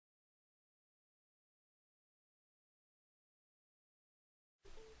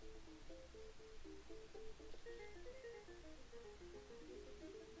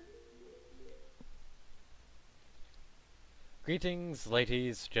Greetings,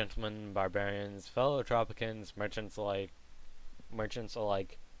 ladies, gentlemen, barbarians, fellow Tropicans, merchants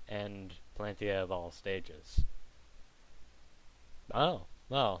alike, and plenty of all stages. Oh,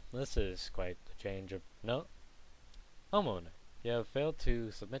 well, this is quite a change of... No, homeowner, you have failed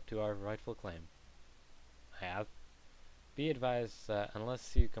to submit to our rightful claim. I have. Be advised that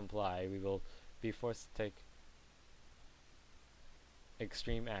unless you comply, we will be forced to take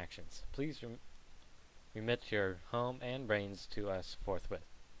extreme actions. Please remit your home and brains to us forthwith.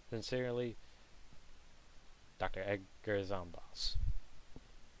 Sincerely, Dr. Edgar Zomboss.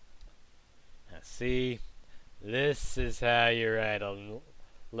 Now see, this is how you write a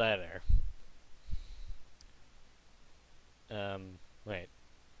letter. Wait.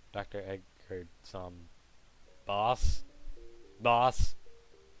 Dr. Edgar Zomboss? Boss?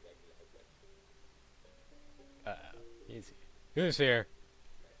 Easy. Who's here?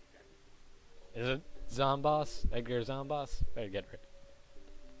 Is it Zomboss? Edgar Zomboss? Better get rid.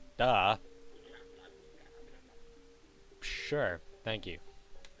 Duh. Sure. Thank you.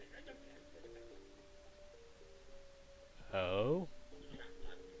 Oh?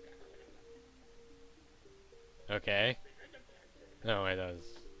 Okay. No, wait, that was...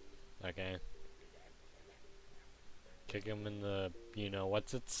 Okay. Kick him in the...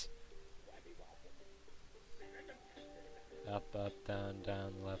 you-know-what's-its? Up, up, down,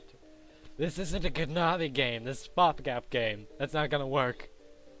 down, left. This isn't a Konami game. This is a PopGap game. That's not gonna work.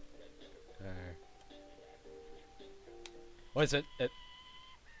 What is it?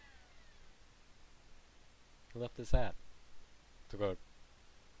 Who left his hat? To quote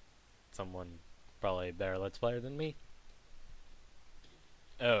someone probably a better Let's Player than me.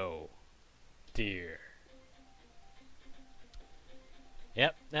 Oh, dear.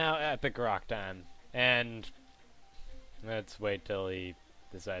 Yep, now epic rock time. And let's wait till he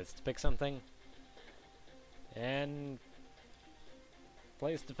decides to pick something. And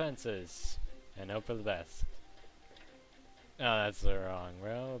place defenses. And hope for the best. Oh, that's the wrong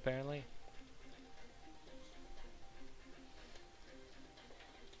row, apparently.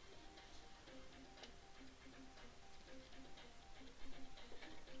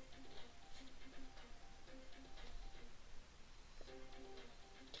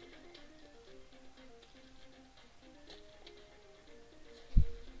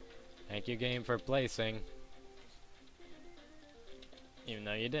 Thank you, game, for placing. Even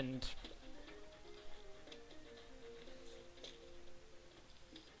though you didn't.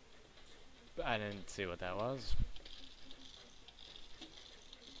 But I didn't see what that was.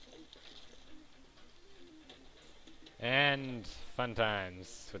 And fun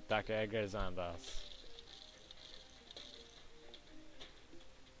times with Dr. Edgar Zomboss.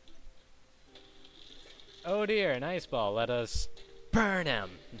 Oh dear, an ice ball. Let us burn him.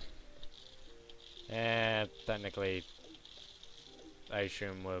 Technically, Ice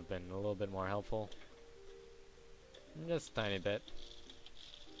Shroom would have been a little bit more helpful. Just a tiny bit.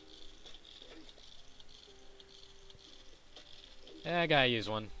 I gotta use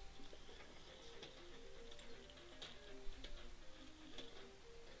one.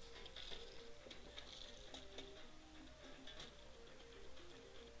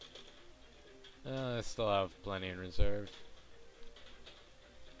 I still have plenty in reserve.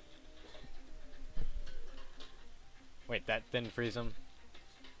 Wait, that didn't freeze him?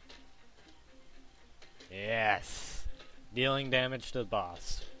 Yes! Dealing damage to the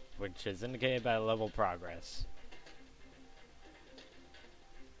boss, which is indicated by level progress.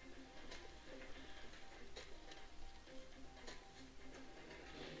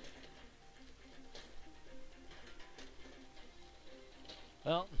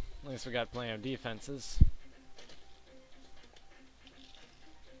 Well, at least we got plenty of defenses.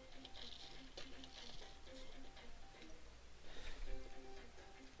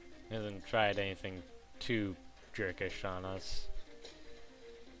 He hasn't tried anything too jerkish on us.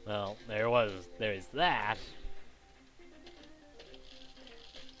 Well, there's that.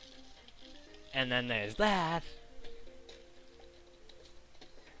 And then there's that.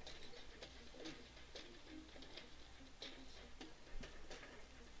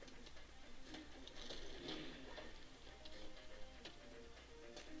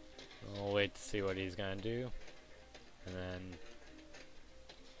 We'll wait to see what he's gonna do. And then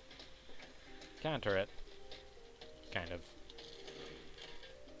counter it. Kind of.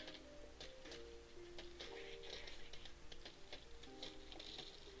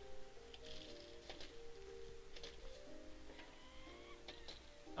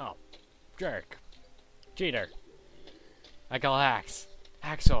 Oh. Jerk. Cheater. I call hacks.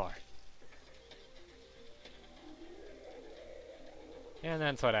 Hacksaw! And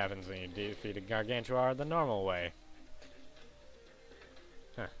that's what happens when you defeat a Gargantuar the normal way.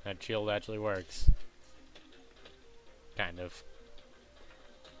 Huh, that shield actually works. Kind of.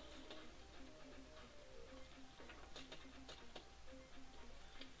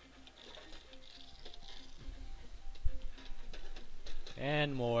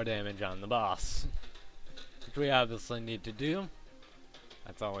 And more damage on the boss. Which we obviously need to do.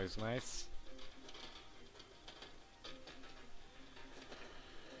 That's always nice.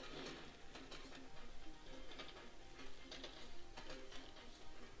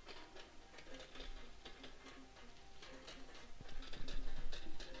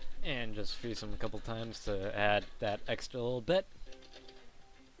 And just freeze him a couple times to add that extra little bit.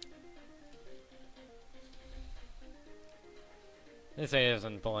 This A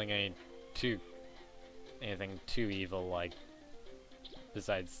isn't pulling anything too evil, like,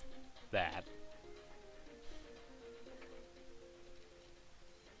 besides that.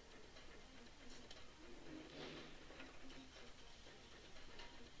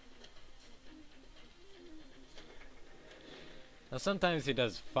 Now sometimes he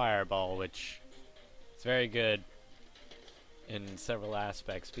does Fireball, which is very good in several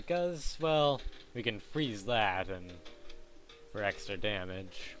aspects because, well, we can freeze that and for extra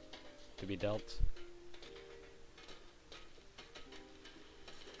damage to be dealt.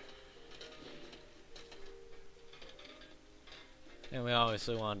 And we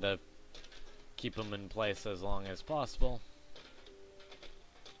obviously want to keep them in place as long as possible.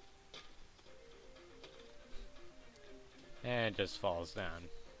 And it just falls down.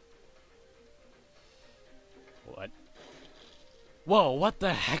 What? Whoa, what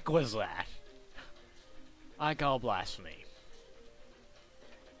the heck was that? I call blasphemy.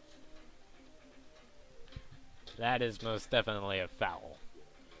 That is most definitely a foul.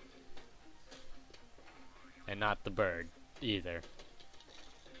 And not the bird, either.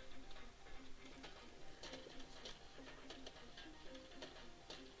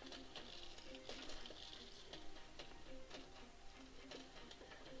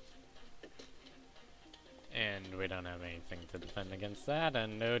 And we don't have anything to defend against that,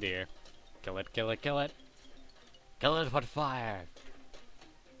 and oh dear. Kill it, kill it, kill it! Kill it with fire!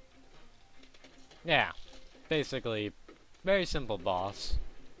 Yeah, basically, very simple boss.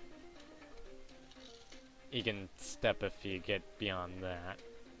 You can step if you get beyond that.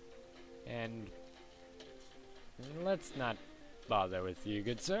 And let's not bother with you,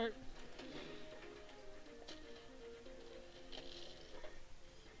 good sir.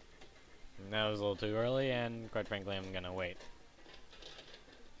 That was a little too early, and quite frankly, I'm gonna wait.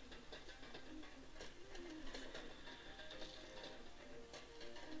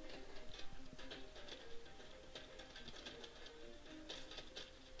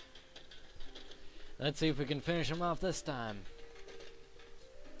 Let's see if we can finish him off this time.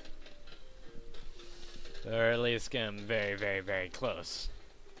 Or at least get him very, very, very close.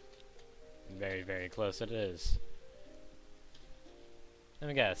 Very, very close it is. Let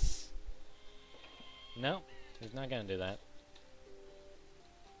me guess. No, he's not gonna do that.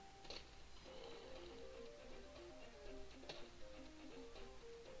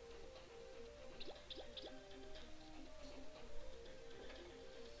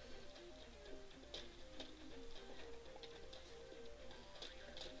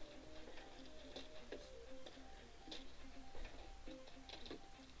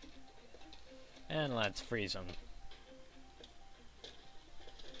 And let's freeze him.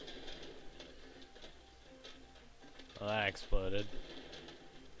 Well, that exploded.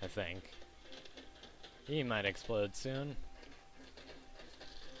 I think. He might explode soon.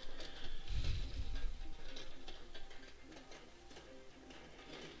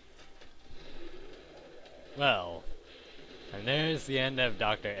 Well, and there's the end of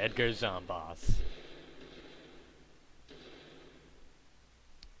Dr. Edgar Zomboss.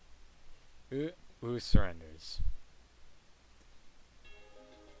 Who surrenders?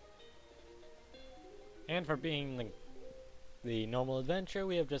 And for being the normal adventure,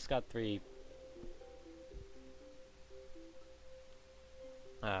 we have just got three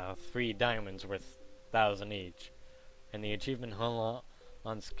diamonds worth 1,000 each, and the achievement home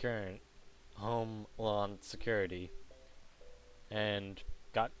lawn security, and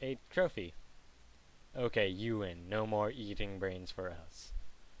got a trophy. Okay, you win. No more eating brains for us.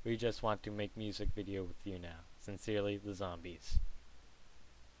 We just want to make music video with you now. Sincerely, the zombies.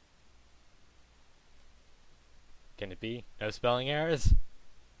 Can it be? No spelling errors?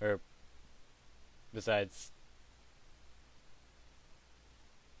 Or, besides,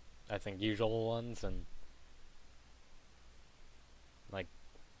 I think usual ones and, like,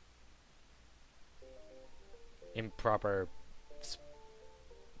 improper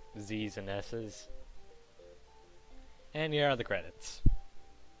Z's and S's. And here are the credits.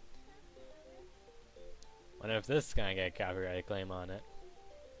 Wonder if this is gonna get a copyright claim on it.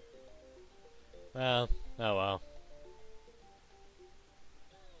 Well, oh well.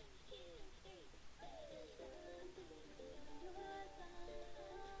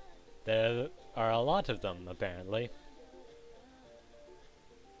 There are a lot of them, apparently.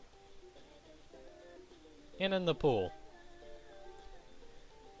 And in the pool.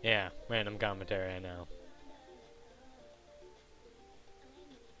 Yeah, random commentary, I know.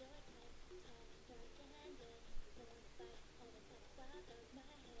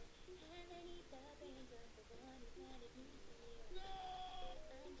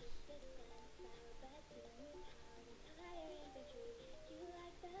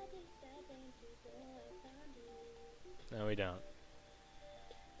 No, we don't.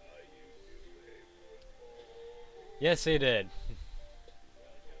 Yes, he did.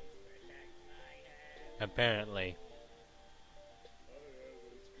 Apparently.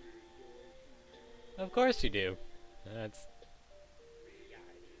 Of course you do. That's...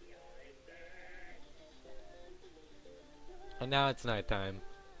 And now it's nighttime.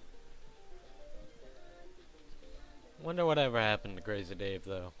 Wonder whatever happened to Crazy Dave,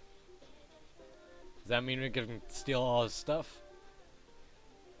 though. Does that mean we can steal all his stuff?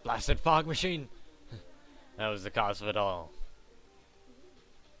 Blasted fog machine! That was the cause of it all.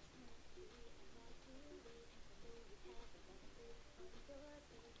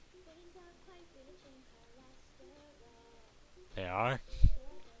 They are?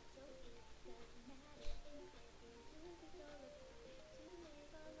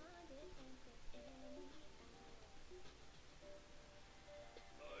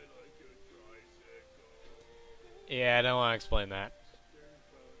 Yeah, I don't want to explain that.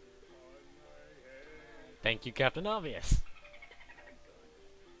 Thank you, Captain Obvious.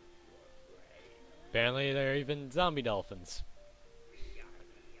 Apparently there are even zombie dolphins.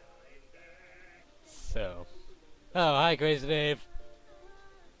 So. Oh, hi, Crazy Dave.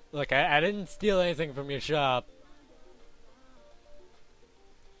 Look, I didn't steal anything from your shop.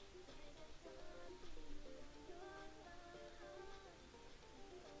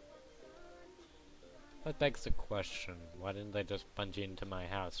 That begs the question, why didn't they just bungee into my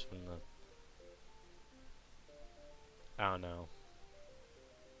house from the... I don't know.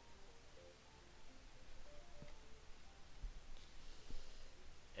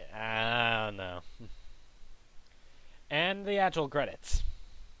 I don't know. And the actual credits.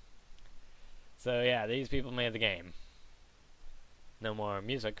 So yeah, these people made the game. No more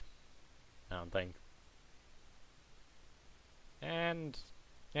music, I don't think. And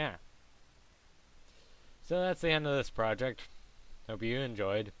yeah. So that's the end of this project. Hope you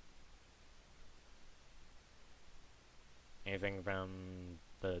enjoyed. Anything from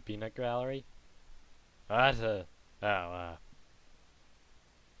the Peanut Gallery? What?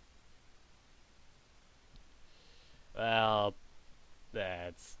 Well,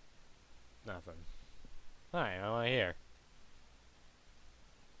 that's nothing. Alright, I want to hear.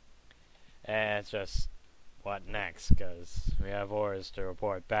 It's just, what next? Because we have orders to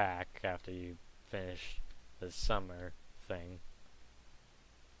report back after you finish this summer thing.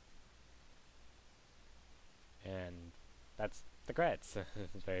 And that's the credits.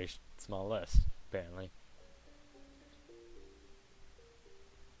 It's a very small list, apparently.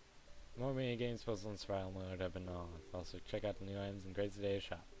 More mini games, puzzles, and survival mode have been on. Also, check out the new items in Crazy Dave's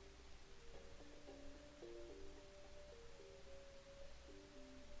shop.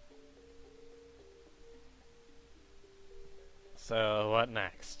 So, what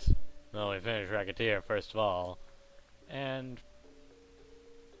next? Well, we finished Racketeer, first of all. And...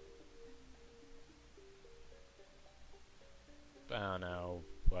 I don't know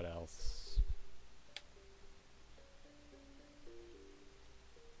what else.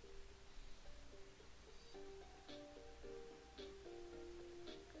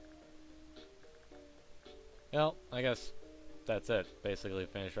 Well, I guess that's it. Basically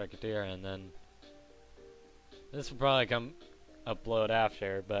finish Racketeer, and then this will probably come upload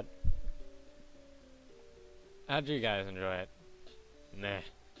after, but how'd you guys enjoy it? Nah.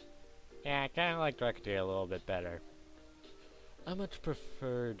 Yeah, I kinda liked Racketeer a little bit better. I much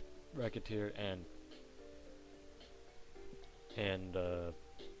preferred Racketeer and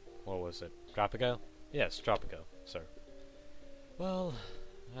what was it? Tropico? Yes, Tropico, sir. Well,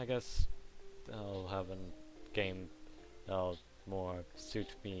 I guess I'll have a game that'll more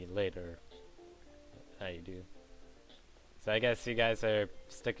suit me later. How you do? So I guess you guys are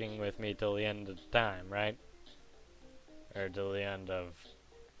sticking with me till the end of the time, right? Or till the end of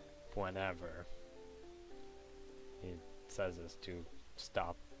whenever. says is to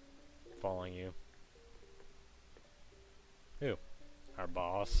stop following you. Who? Our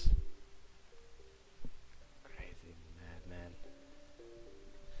boss. Crazy madman.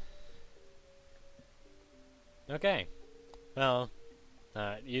 Okay. Well,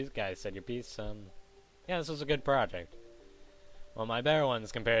 you guys said your piece. Yeah, this was a good project. Well, my better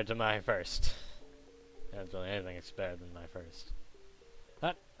ones compared to my first. That's really anything that's better than my first.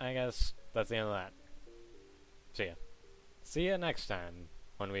 But I guess that's the end of that. See ya. See ya next time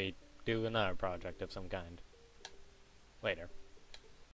when we do another project of some kind. Later.